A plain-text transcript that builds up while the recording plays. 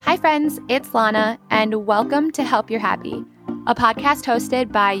friends, it's Lana, and welcome to Help You're Happy, a podcast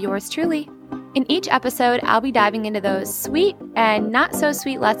hosted by yours truly. In each episode, I'll be diving into those sweet and not so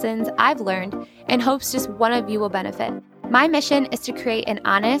sweet lessons I've learned in hopes just one of you will benefit. My mission is to create an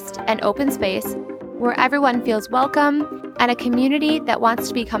honest and open space where everyone feels welcome and a community that wants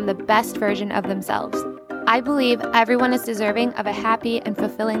to become the best version of themselves. I believe everyone is deserving of a happy and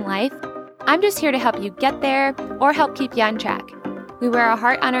fulfilling life. I'm just here to help you get there or help keep you on track. We wear our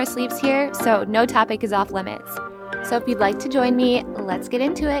heart on our sleeves here, so no topic is off limits. So if you'd like to join me, let's get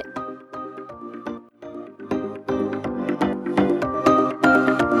into it.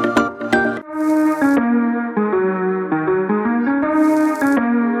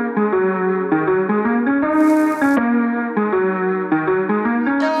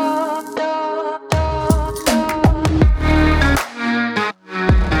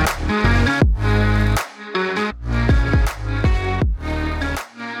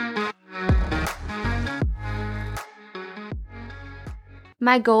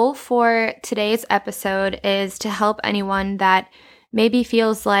 My goal for today's episode is to help anyone that maybe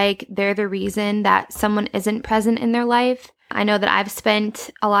feels like they're the reason that someone isn't present in their life. I know that I've spent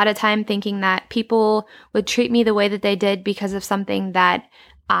a lot of time thinking that people would treat me the way that they did because of something that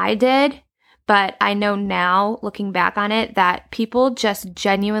I did, but I know now, looking back on it, that people just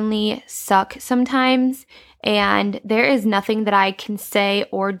genuinely suck sometimes, and there is nothing that I can say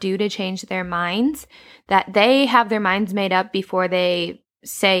or do to change their minds, that they have their minds made up before they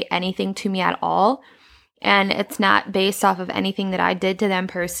say anything to me at all. And it's not based off of anything that I did to them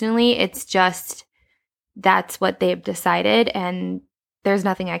personally. It's just that's what they've decided, and there's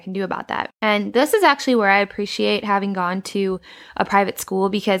nothing I can do about that. And this is actually where I appreciate having gone to a private school,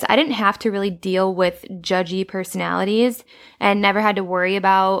 because I didn't have to really deal with judgy personalities and never had to worry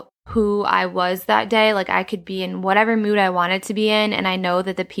about who I was that day. Like, I could be in whatever mood I wanted to be in, and I know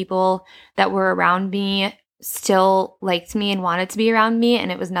that the people that were around me still liked me and wanted to be around me,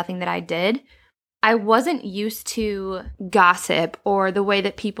 and it was nothing that I did. I wasn't used to gossip or the way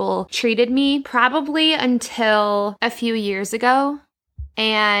that people treated me probably until a few years ago,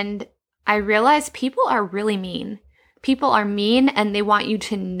 and I realized people are really mean. People are mean, and they want you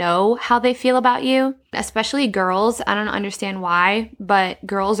to know how they feel about you, especially girls. I don't understand why, but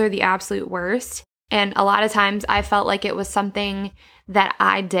girls are the absolute worst. And a lot of times I felt like it was something that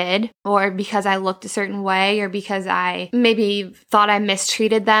I did, or because I looked a certain way, or because I maybe thought I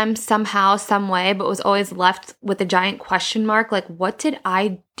mistreated them somehow, some way, but was always left with a giant question mark. Like, what did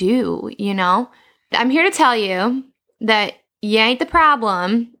I do? You know? I'm here to tell you that you ain't the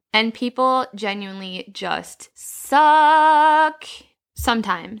problem, and people genuinely just suck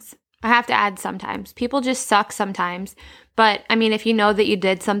sometimes. I have to add sometimes. People just suck sometimes. But I mean, if you know that you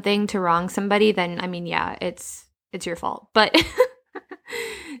did something to wrong somebody, then I mean, yeah, it's your fault. But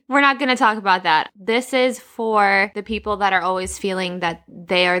we're not going to talk about that. This is for the people that are always feeling that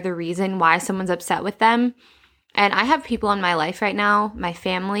they are the reason why someone's upset with them. And I have people in my life right now, my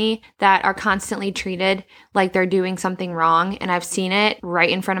family, that are constantly treated like they're doing something wrong. And I've seen it right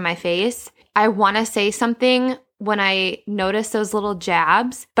in front of my face. I want to say something when I notice those little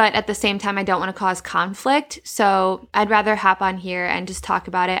jabs, but at the same time, I don't want to cause conflict. So I'd rather hop on here and just talk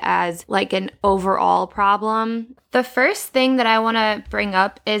about it as like an overall problem. The first thing that I want to bring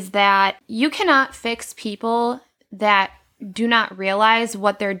up is that you cannot fix people that do not realize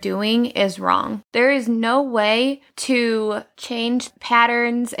what they're doing is wrong. There is no way to change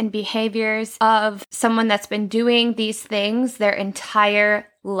patterns and behaviors of someone that's been doing these things their entire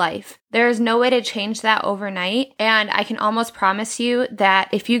life. There is no way to change that overnight. And I can almost promise you that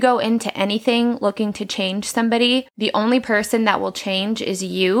if you go into anything looking to change somebody, the only person that will change is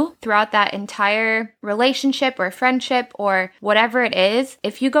you throughout that entire relationship or friendship or whatever it is.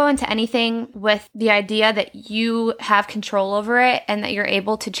 If you go into anything with the idea that you have control over it and that you're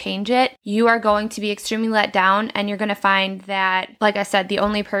able to change it, you are going to be extremely let down, and you're going to find that, like I said, the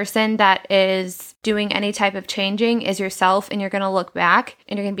only person that is doing any type of changing is yourself, and you're going to look back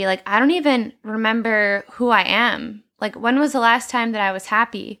and you're going to be like, I don't even remember who I am. Like, when was the last time that I was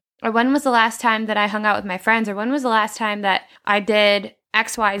happy? Or when was the last time that I hung out with my friends? Or when was the last time that I did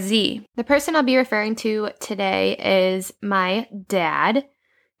XYZ? The person I'll be referring to today is my dad.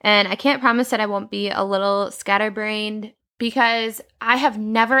 And I can't promise that I won't be a little scatterbrained, because I have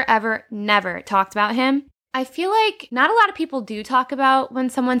never, ever, never talked about him. I feel like not a lot of people do talk about when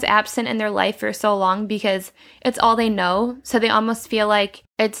someone's absent in their life for so long, because it's all they know. So they almost feel like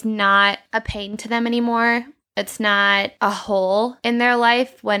it's not a pain to them anymore. It's not a hole in their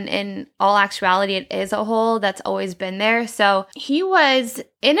life, when in all actuality, it is a hole that's always been there. So he was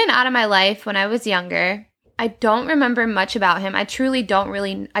in and out of my life when I was younger. I don't remember much about him. I truly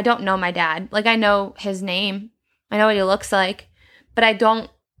I don't know my dad. Like, I know his name. I know what he looks like, but I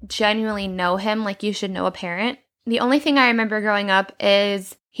don't genuinely know him like you should know a parent. The only thing I remember growing up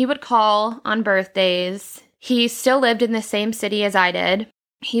is he would call on birthdays. He still lived in the same city as I did.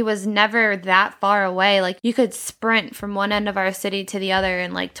 He was never that far away. Like, you could sprint from one end of our city to the other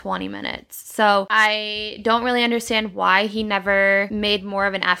in like 20 minutes. So I don't really understand why he never made more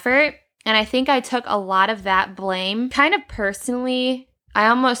of an effort. And I think I took a lot of that blame kind of personally. I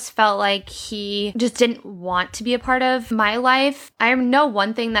almost felt like he just didn't want to be a part of my life. I know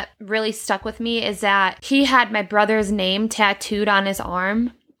one thing that really stuck with me is that he had my brother's name tattooed on his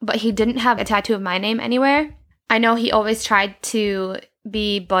arm, but he didn't have a tattoo of my name anywhere. I know he always tried to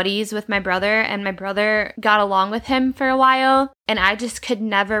be buddies with my brother, and my brother got along with him for a while, and I just could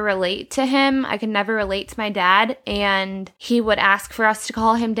never relate to him. I could never relate to my dad, and he would ask for us to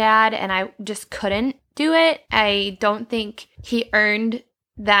call him dad, and I just couldn't do it. I don't think he earned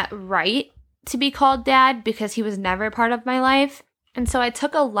that right to be called dad because he was never a part of my life. And so I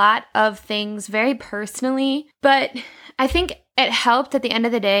took a lot of things very personally, but I think it helped at the end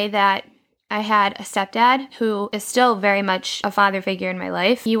of the day that I had a stepdad who is still very much a father figure in my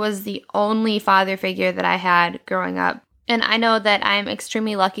life. He was the only father figure that I had growing up. And I know that I'm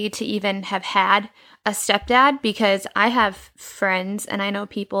extremely lucky to even have had a stepdad because I have friends and I know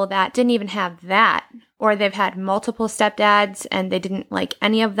people that didn't even have that, or they've had multiple stepdads and they didn't like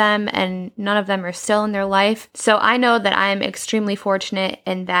any of them and none of them are still in their life. So I know that I'm extremely fortunate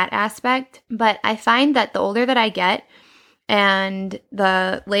in that aspect. But I find that the older that I get, and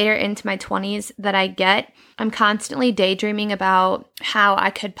the later into my 20s that I get, I'm constantly daydreaming about how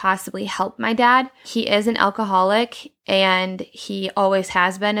I could possibly help my dad. He is an alcoholic and he always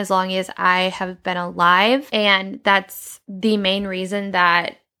has been as long as I have been alive. And that's the main reason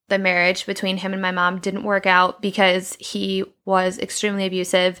that the marriage between him and my mom didn't work out, because he was extremely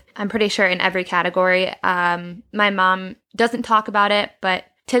abusive. I'm pretty sure in every category. My mom doesn't talk about it, but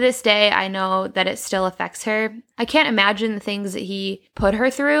to this day, I know that it still affects her. I can't imagine the things that he put her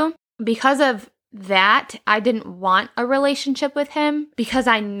through. Because of that, I didn't want a relationship with him because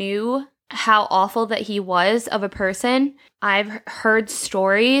I knew how awful that he was of a person. I've heard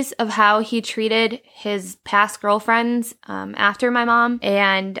stories of how he treated his past girlfriends after my mom.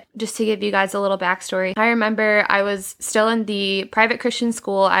 And just to give you guys a little backstory, I remember I was still in the private Christian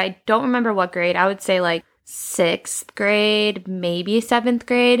school. I don't remember what grade. I would say like 6th grade, maybe 7th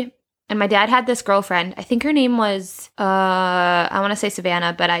grade. And my dad had this girlfriend. I think her name was, I want to say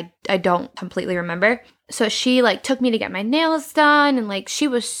Savannah, but I don't completely remember. So she like took me to get my nails done, and like she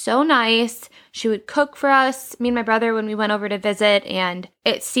was so nice. She would cook for us, me and my brother, when we went over to visit. And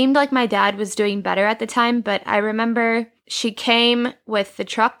it seemed like my dad was doing better at the time, but I remember she came with the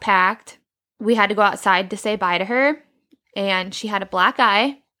truck packed. We had to go outside to say bye to her, and she had a black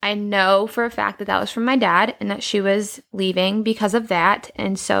eye. I know for a fact that that was from my dad and that she was leaving because of that.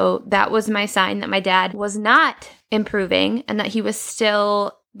 And so that was my sign that my dad was not improving and that he was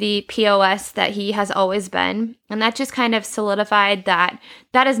still the POS that he has always been. And that just kind of solidified that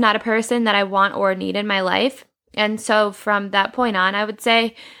that is not a person that I want or need in my life. And so from that point on, I would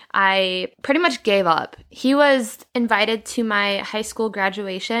say I pretty much gave up. He was invited to my high school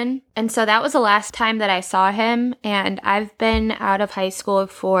graduation. And so that was the last time that I saw him. And I've been out of high school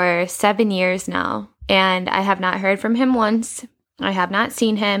for 7 years now. And I have not heard from him once. I have not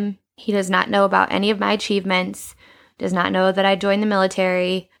seen him. He does not know about any of my achievements. Does not know that I joined the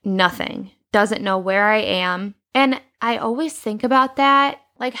military. Nothing. Doesn't know where I am. And I always think about that.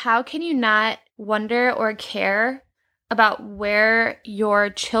 Like, how can you not wonder or care about where your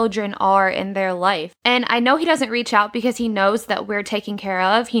children are in their life? And I know he doesn't reach out because he knows that we're taken care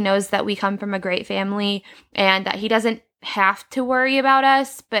of. He knows that we come from a great family and that he doesn't have to worry about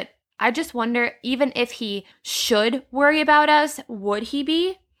us. But I just wonder, even if he should worry about us, would he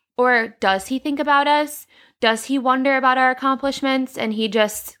be? Or does he think about us? Does he wonder about our accomplishments and he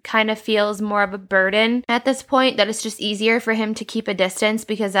just kind of feels more of a burden at this point, that it's just easier for him to keep a distance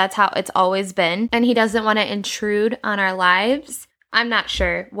because that's how it's always been and he doesn't want to intrude on our lives? I'm not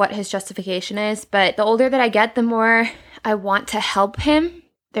sure what his justification is, but the older that I get, the more I want to help him.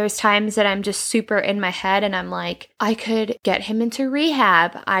 There's times that I'm just super in my head and I'm like, I could get him into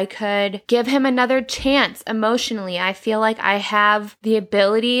rehab. I could give him another chance emotionally. I feel like I have the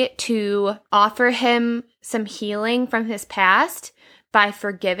ability to offer him some healing from his past by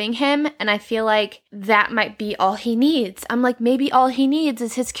forgiving him. And I feel like that might be all he needs. I'm like, maybe all he needs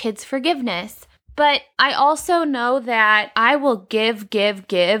is his kid's forgiveness. But I also know that I will give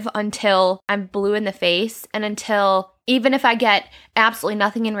until I'm blue in the face and until Even if I get absolutely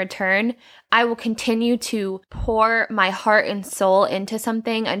nothing in return, I will continue to pour my heart and soul into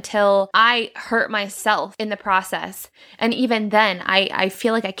something until I hurt myself in the process. And even then, I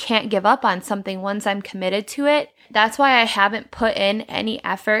feel like I can't give up on something once I'm committed to it. That's why I haven't put in any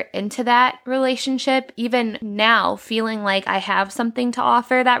effort into that relationship, even now, feeling like I have something to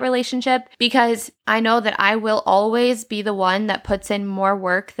offer that relationship, because I know that I will always be the one that puts in more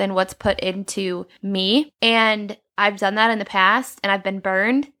work than what's put into me. And I've done that in the past and I've been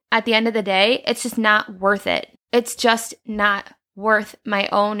burned. At the end of the day, it's just not worth it. It's just not worth my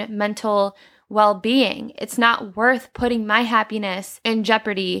own mental well-being. It's not worth putting my happiness in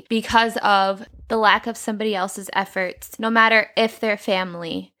jeopardy because of the lack of somebody else's efforts, no matter if they're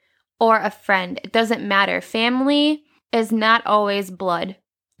family or a friend. It doesn't matter. Family is not always blood.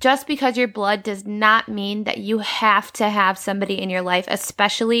 Just because you're blood does not mean that you have to have somebody in your life,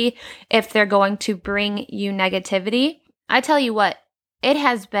 especially if they're going to bring you negativity. I tell you what, it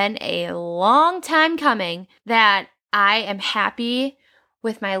has been a long time coming that I am happy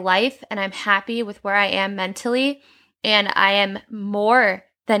with my life and I'm happy with where I am mentally, and I am more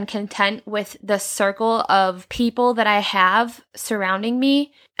than content with the circle of people that I have surrounding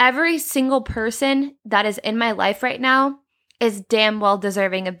me. Every single person that is in my life right now is damn well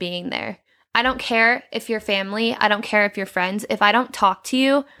deserving of being there. I don't care if you're family. I don't care if you're friends. If I don't talk to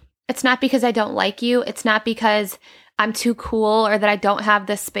you, it's not because I don't like you. It's not because I'm too cool or that I don't have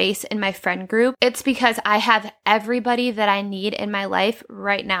the space in my friend group. It's because I have everybody that I need in my life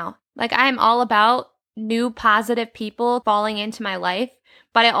right now. Like, I am all about new positive people falling into my life,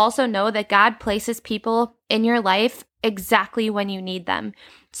 but I also know that God places people in your life exactly when you need them.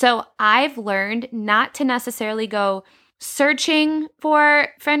 So I've learned not to necessarily go searching for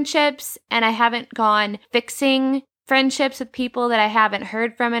friendships, and I haven't gone fixing friendships with people that I haven't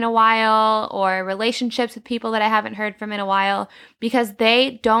heard from in a while, or relationships with people that I haven't heard from in a while, because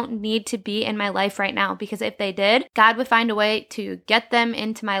they don't need to be in my life right now. Because if they did, God would find a way to get them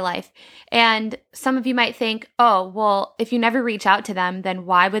into my life. And some of you might think, oh, well, if you never reach out to them, then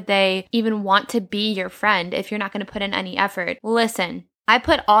why would they even want to be your friend if you're not going to put in any effort? Listen, I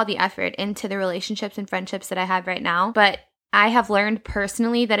put all the effort into the relationships and friendships that I have right now, but I have learned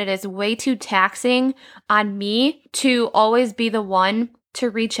personally that it is way too taxing on me to always be the one to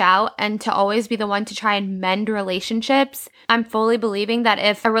reach out and to always be the one to try and mend relationships. I'm fully believing that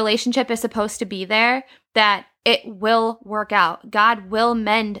if a relationship is supposed to be there, that it will work out. God will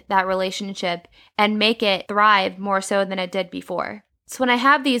mend that relationship and make it thrive more so than it did before. So when I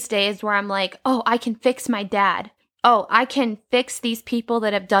have these days where I'm like, oh, I can fix my dad. Oh, I can fix these people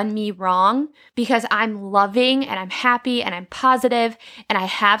that have done me wrong because I'm loving and I'm happy and I'm positive and I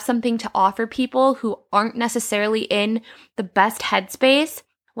have something to offer people who aren't necessarily in the best headspace.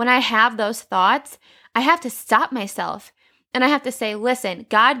 When I have those thoughts, I have to stop myself and I have to say, listen,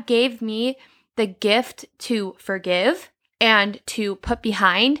 God gave me the gift to forgive and to put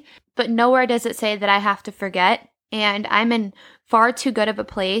behind, but nowhere does it say that I have to forget. And I'm in far too good of a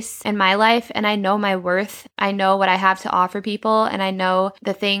place in my life, and I know my worth. I know what I have to offer people, and I know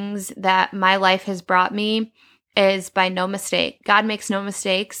the things that my life has brought me is by no mistake. God makes no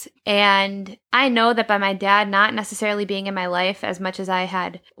mistakes, and I know that by my dad not necessarily being in my life as much as I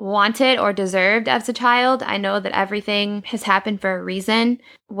had wanted or deserved as a child, I know that everything has happened for a reason,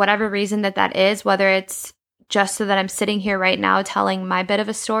 whatever reason that is, whether it's just so that I'm sitting here right now telling my bit of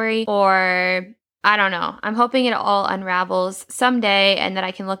a story, or I don't know. I'm hoping it all unravels someday and that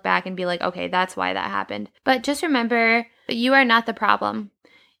I can look back and be like, okay, that's why that happened. But just remember, you are not the problem.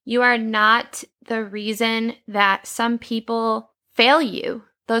 You are not the reason that some people fail you.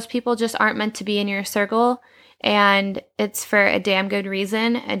 Those people just aren't meant to be in your circle, and it's for a damn good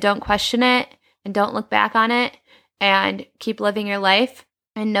reason. And don't question it and don't look back on it and keep living your life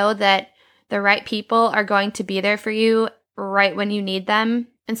and know that the right people are going to be there for you right when you need them.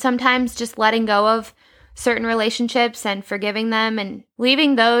 And sometimes just letting go of certain relationships and forgiving them and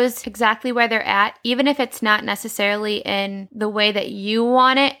leaving those exactly where they're at, even if it's not necessarily in the way that you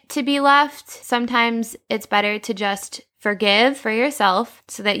want it to be left. Sometimes it's better to just forgive for yourself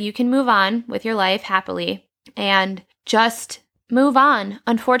so that you can move on with your life happily and just move on.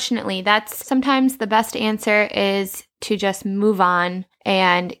 Unfortunately, that's sometimes the best answer, is to just move on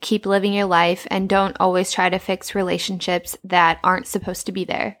and keep living your life and don't always try to fix relationships that aren't supposed to be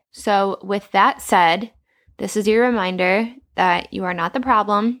there. So with that said, this is your reminder that you are not the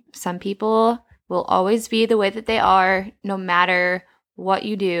problem. Some people will always be the way that they are, no matter what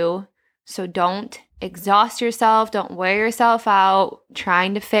you do. So don't exhaust yourself. Don't wear yourself out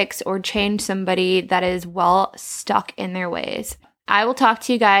trying to fix or change somebody that is well stuck in their ways. I will talk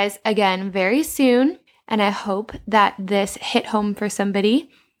to you guys again very soon. And I hope that this hit home for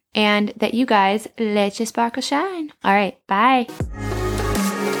somebody and that you guys let your sparkle shine. All right, bye.